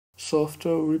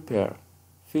Software repair.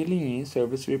 Filling in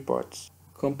service reports.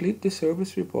 Complete the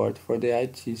service report for the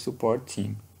IT support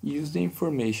team. Use the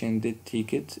information in the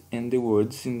ticket and the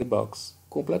words in the box.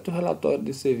 Complete o relatório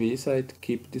de serviço à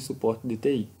equipe de suporte de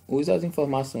TI. Use as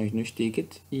informações nos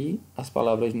tickets e as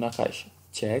palavras na caixa.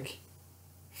 Check,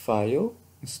 File,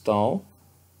 Install,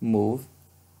 Move,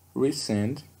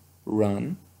 Resend,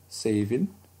 Run, Saved,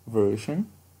 Version,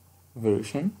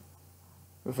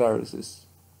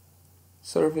 Viruses.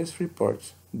 Service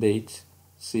report. Date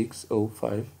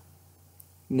 6/05.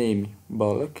 Name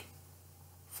Bullock.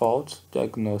 Fault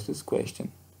diagnosis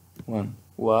question. 1.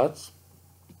 What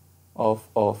of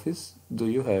Office do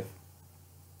you have?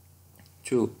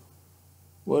 2.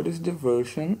 What is the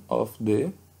version of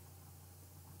the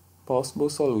possible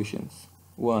solutions?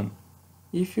 1.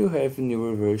 If you have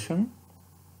newer version,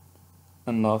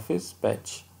 an Office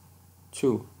patch.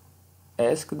 2.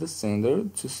 Ask the sender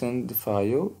to send the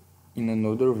file in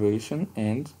another version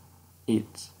and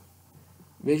it.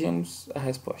 Vejamos a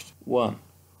resposta. 1.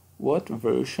 What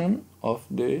version of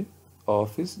the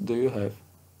Office do you have?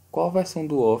 Qual versão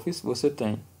do Office você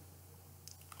tem?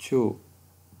 2.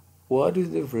 What is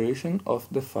the version of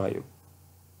the file?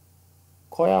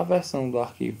 Qual é a versão do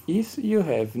arquivo? If you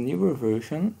have newer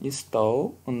version,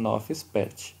 install an Office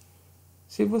patch.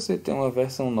 Se você tem uma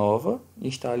versão nova,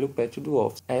 instale o patch do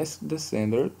Office. Ask the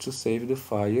sender to save the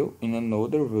file in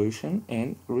another version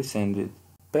and resend it.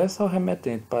 Peça ao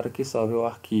remetente para que salve o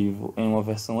arquivo em uma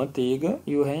versão antiga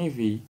e o reenvie.